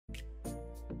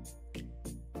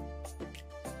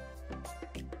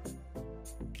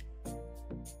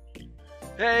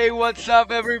Hey, what's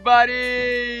up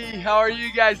everybody? How are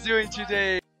you guys doing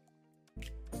today?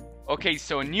 Okay,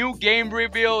 so new game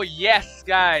reveal. Yes,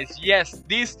 guys. Yes,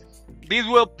 this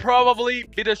will probably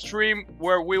be the stream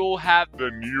where we will have the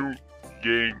new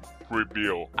game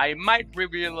reveal. I might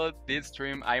reveal it this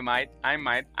stream. I might.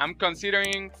 I'm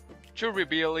considering to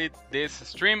reveal it this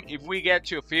stream if we get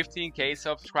to 15k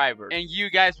subscribers, and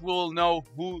you guys will know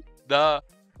who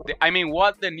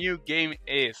what the new game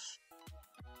is.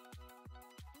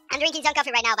 I'm drinking some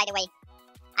coffee right now, by the way.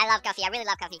 I love coffee. I really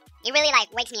love coffee. It really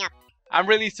wakes me up. I'm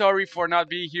really sorry for not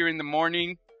being here in the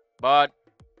morning, but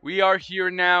we are here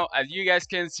now. As you guys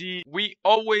can see, we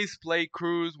always play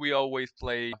Cruise. We always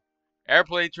play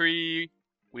Airplane 3.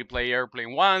 We play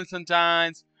Airplane 1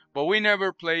 sometimes, but we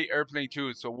never play Airplane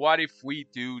 2. So what if we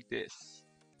do this?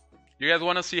 You guys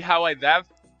want to see how I dab?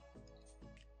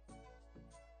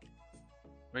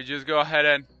 Let me just go ahead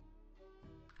and...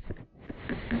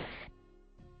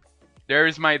 There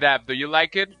is my dab. Do you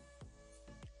like it?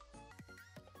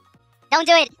 Don't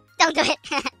do it. Don't do it.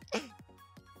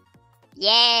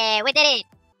 Yeah, we did it.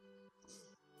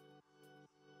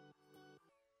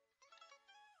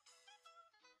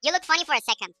 You look funny for a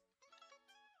second.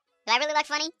 Do I really look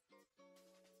funny?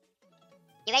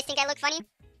 You guys think I look funny?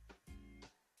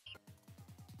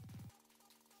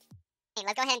 Hey,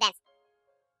 let's go ahead and dance.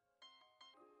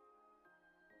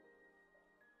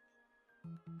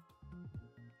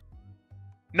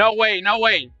 No way, no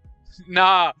way.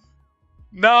 Nah.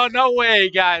 No way,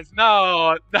 guys.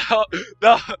 No.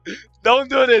 Don't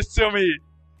do this to me.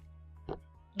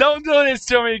 Don't do this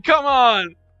to me. Come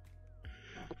on.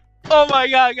 Oh my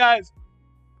god, guys.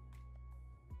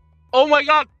 Oh my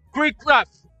god,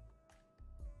 Kreekcraft.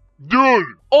 Dude.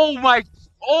 Oh my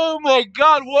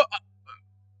god, what?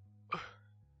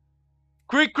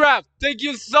 Kreekcraft, thank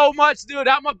you so much, dude.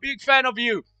 I'm a big fan of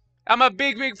you. I'm a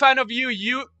big fan of you.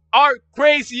 You are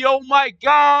crazy. Oh my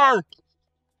god.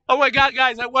 Oh my god,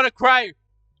 guys, I want to cry.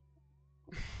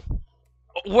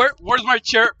 Where's my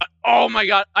chair? Oh my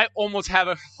god, I almost have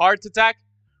a heart attack.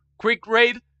 Quick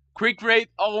raid.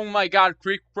 Oh my god,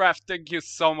 Kreekcraft, thank you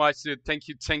so much, dude. Thank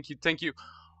you.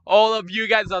 All of you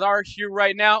guys that are here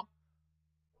right now.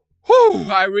 Whew,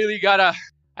 I gotta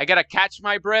catch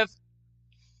my breath.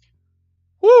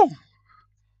 Whew.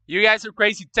 You guys are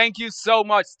crazy. Thank you so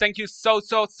much. Thank you so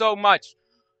much.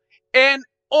 And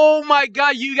oh my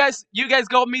god, you guys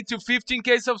got me to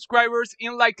 15k subscribers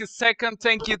in like a second.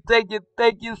 Thank you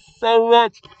so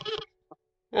much.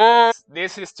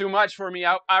 This is too much for me.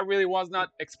 I really was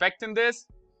not expecting this.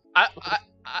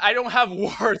 I don't have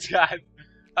words, guys.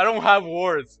 I don't have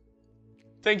words.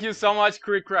 Thank you so much,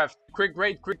 Kreekcraft. Quick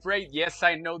raid. Yes,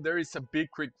 I know there is a big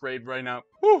quick raid right now.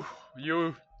 Whew,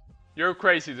 you're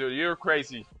crazy, dude. You're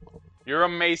crazy. You're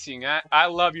amazing. I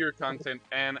love your content,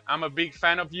 and I'm a big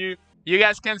fan of you. You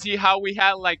guys can see how we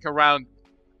had like around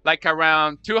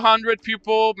 200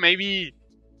 people, maybe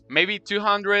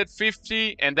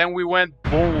 250, and then we went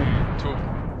boom to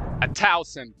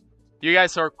 1,000. You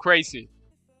guys are crazy.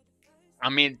 I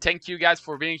mean, thank you guys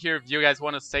for being here. If you guys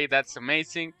want to say, that's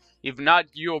amazing. If not,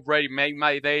 you already made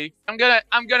my day. I'm gonna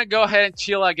go ahead and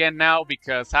chill again now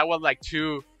because I was like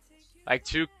too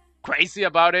crazy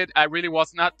about it. I really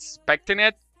was not expecting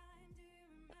it.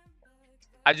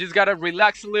 I just gotta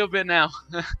relax a little bit now.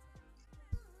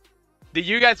 Did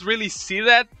you guys really see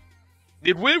that?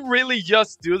 Did we really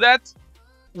just do that?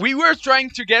 We were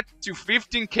trying to get to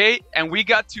 15k and we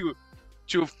got to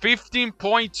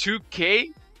 15.2k.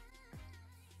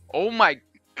 Oh my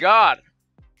god.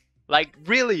 Like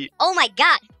really? Oh my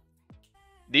god.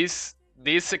 This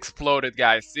exploded,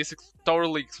 guys. This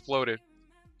totally exploded.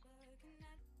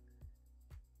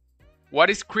 What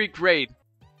is Kreek Raid?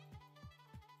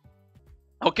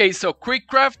 Okay, so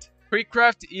Kreekcraft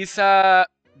is a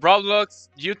Roblox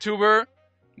YouTuber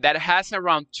that has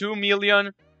around 2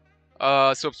 million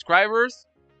subscribers.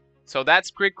 So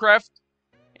that's Kreekcraft,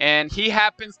 and he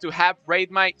happens to have raid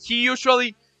my. He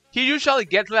usually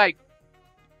gets like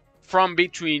from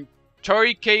between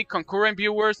 30k concurrent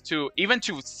viewers to even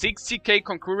to 60k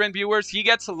concurrent viewers. He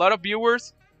gets a lot of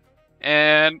viewers,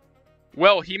 and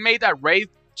well, he made a raid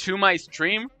to my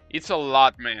stream. It's a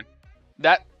lot, man.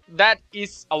 That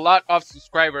is a lot of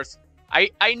subscribers. I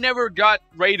never got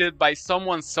rated by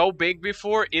someone so big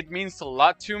before. It means a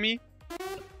lot to me.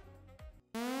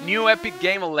 New epic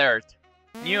game alert.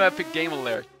 New epic game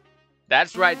alert.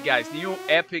 That's right, guys. New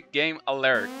epic game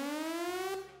alert.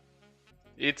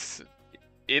 It's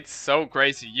so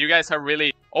crazy. You guys are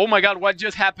really... Oh my god, what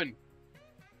just happened?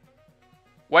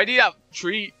 Why did a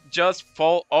tree just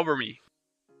fall over me?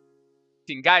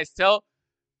 Guys, tell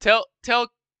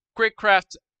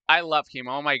Kreekcraft I love him.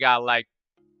 Oh my god, like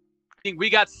We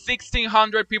got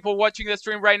 1,600 people watching the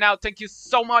stream right now. Thank you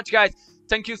so much, guys.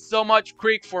 Thank you so much,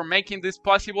 Kreek, for making this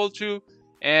possible too.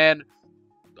 And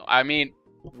I mean,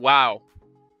 wow.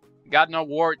 Got no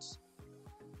words.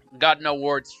 Got no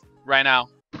words right now.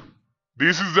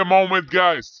 This is the moment,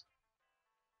 guys.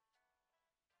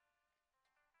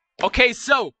 Okay,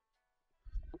 so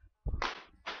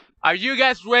are you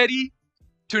guys ready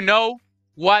to know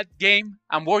what game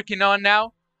I'm working on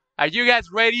now? Are you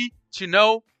guys ready to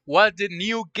know what the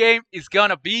new game is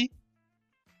gonna be?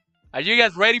 Are you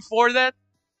guys ready for that?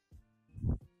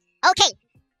 Okay,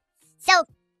 so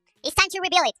it's time to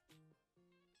reveal it.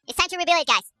 It's time to reveal it,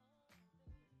 guys.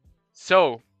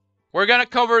 So, we're gonna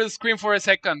cover the screen for a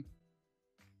second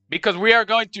because we are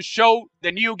going to show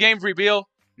the new game reveal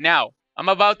now. I'm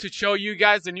about to show you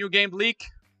guys the new game leak.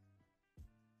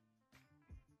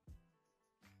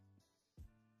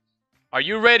 Are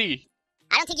you ready?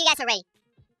 I don't think you guys are ready.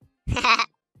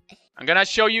 I'm gonna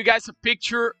show you guys a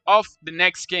picture of the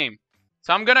next game.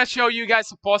 So I'm gonna show you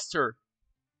guys a poster.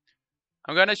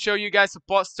 I'm gonna show you guys a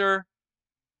poster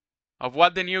of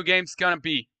what the new game's gonna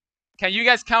be. Can you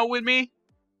guys count with me?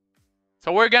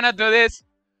 So we're gonna do this.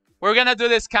 We're gonna do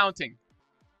this counting.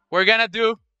 We're gonna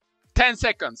do 10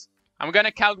 seconds. I'm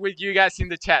gonna count with you guys in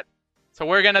the chat. So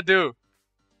we're gonna do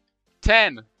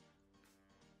 10,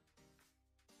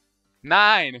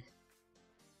 9,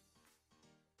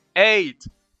 8,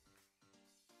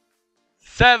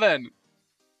 7,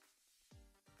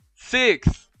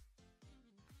 6,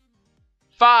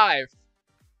 5,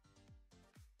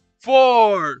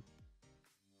 4,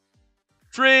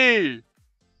 3,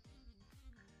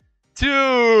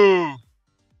 2,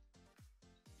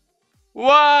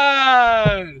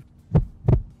 1.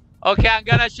 Okay, I'm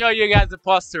gonna show you guys the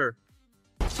poster.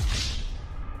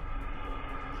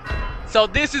 So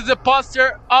this is the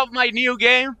poster of my new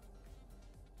game.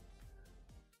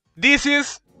 This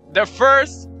is the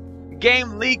first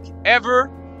game leak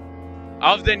ever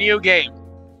of the new game.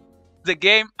 The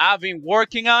game I've been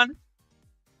working on.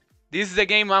 This is the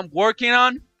game I'm working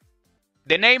on.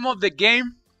 The name of the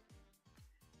game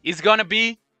is gonna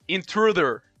be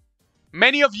Intruder.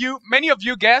 Many of you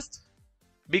guessed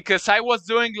because I was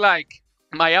doing like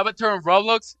my avatar on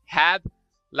Roblox had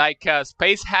like a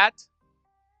space hat.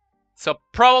 So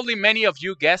probably many of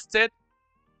you guessed it.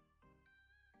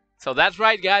 So that's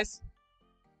right, guys.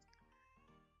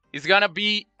 It's gonna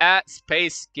be a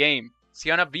space game. It's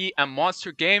gonna be a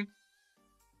monster game.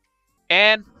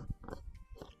 And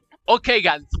okay,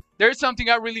 guys, there's something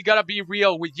I really gotta be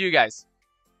real with you guys.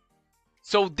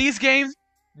 So this game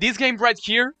right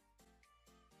here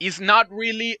is not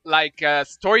really like a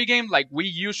story game like we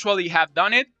usually have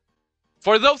done it.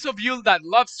 For those of you that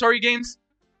love story games,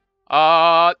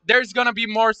 there's gonna be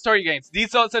more story games.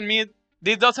 This doesn't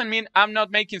mean I'm not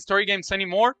making story games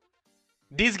anymore.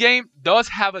 This game does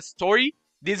have a story.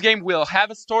 This game will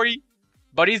have a story,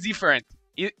 but it's different.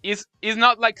 It's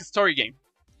not like a story game.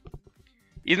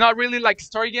 It's not really like a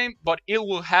story game, but it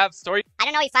will have story. I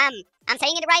don't know if I'm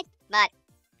saying it right, but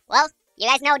well, you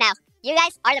guys know now. You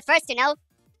guys are the first to know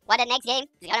what the next game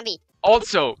is gonna be.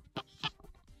 Also,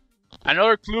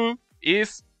 another clue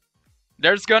is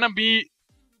there's gonna be,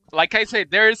 like I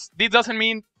said, this doesn't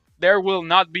mean there will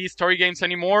not be story games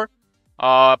anymore.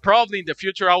 Probably in the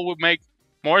future I will make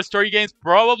more story games.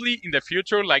 Probably in the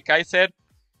future, like I said,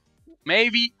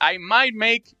 maybe I might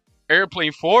make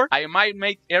Airplane 4. I might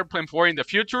make Airplane 4 in the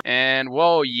future. And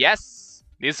well, yes,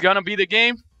 this is gonna be the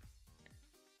game.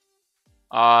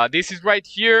 This is right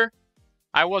here.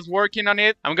 I was working on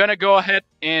it. I'm gonna go ahead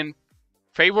and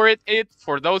favorite it.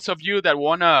 For those of you that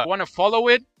wanna follow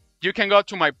it, you can go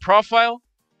to my profile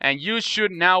and you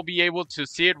should now be able to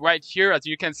see it right here. As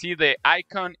you can see, the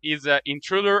icon is an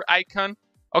intruder icon.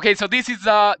 Okay, so this is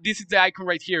the icon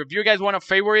right here. If you guys want to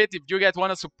favorite, if you guys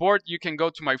want to support, you can go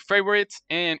to my favorites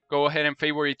and go ahead and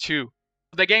favorite too.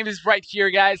 The game is right here,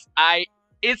 guys.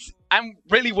 I'm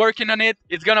really working on it.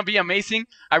 It's gonna be amazing.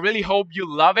 I really hope you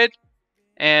love it.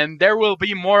 And there will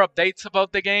be more updates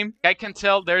about the game. I can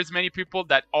tell there's many people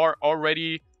that are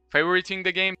already favoriting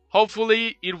the game.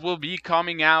 Hopefully, it will be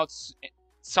coming out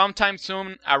sometime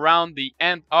soon, around the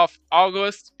end of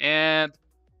August and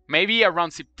maybe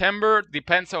around September,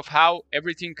 depends of how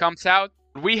everything comes out.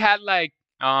 We had like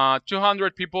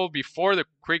 200 people before the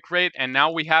Kreek raid, and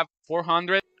now we have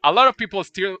 400. A lot of people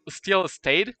still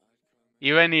stayed,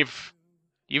 even if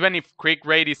Kreek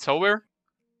raid is over.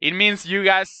 It means you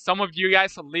guys, some of you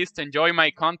guys at least enjoy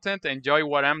my content, enjoy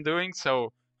what I'm doing,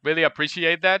 so really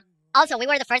appreciate that. Also, we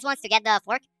were the first ones to get the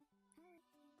fork.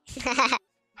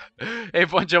 Hey,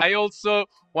 Poncho, I also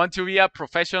want to be a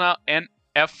professional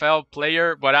NFL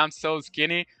player, but I'm so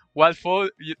skinny. What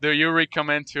food do you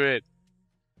recommend to it?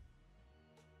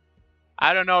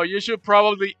 I don't know. You should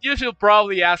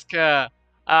probably ask a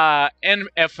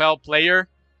NFL player.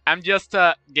 I'm just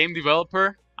a game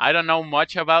developer. I don't know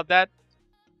much about that.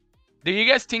 Do you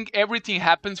guys think everything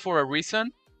happens for a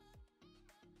reason?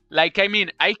 Like, I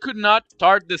mean, I could not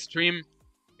start the stream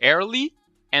early,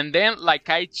 and then like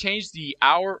I changed the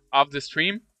hour of the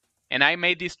stream, and I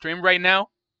made this stream right now.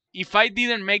 If I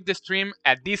didn't make the stream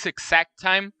at this exact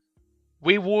time,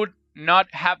 we would not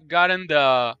have gotten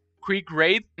the quick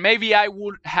raid. Maybe I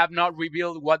would have not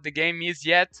revealed what the game is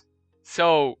yet.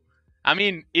 So, I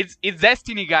mean, it's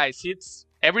destiny, guys. It's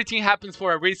everything happens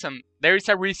for a reason. There is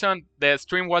a reason the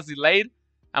stream was delayed,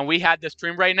 and we had the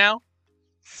stream right now.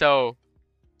 So,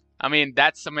 I mean,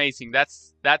 that's amazing.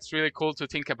 That's really cool to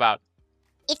think about.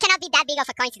 It cannot be that big of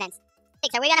a coincidence.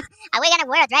 Are we gonna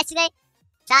wear a dress today?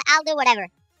 So I'll do whatever.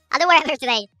 I'll do whatever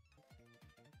today.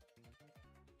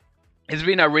 It's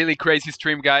been a really crazy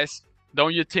stream, guys.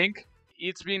 Don't you think?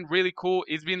 It's been really cool.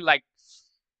 It's been like,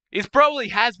 it probably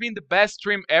has been the best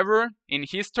stream ever in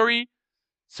history.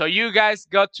 So you guys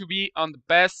got to be on the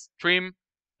best stream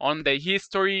on the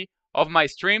history of my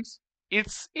streams.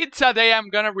 It's a day I'm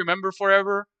gonna remember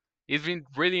forever. It's been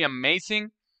really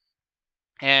amazing.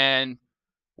 And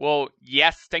well,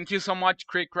 yes, thank you so much,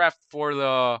 Kreekcraft, for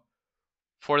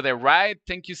the ride.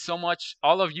 Thank you so much,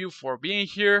 all of you, for being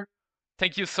here.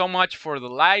 Thank you so much for the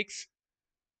likes.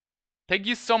 Thank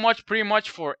you so much, pretty much,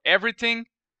 for everything.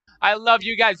 I love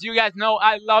you guys. You guys know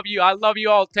I love you. I love you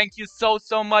all. Thank you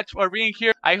so much for being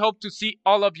here. I hope to see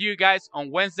all of you guys on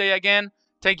Wednesday again.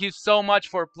 Thank you so much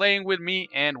for playing with me.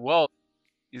 And well,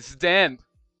 this is the end.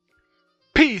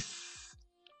 Peace.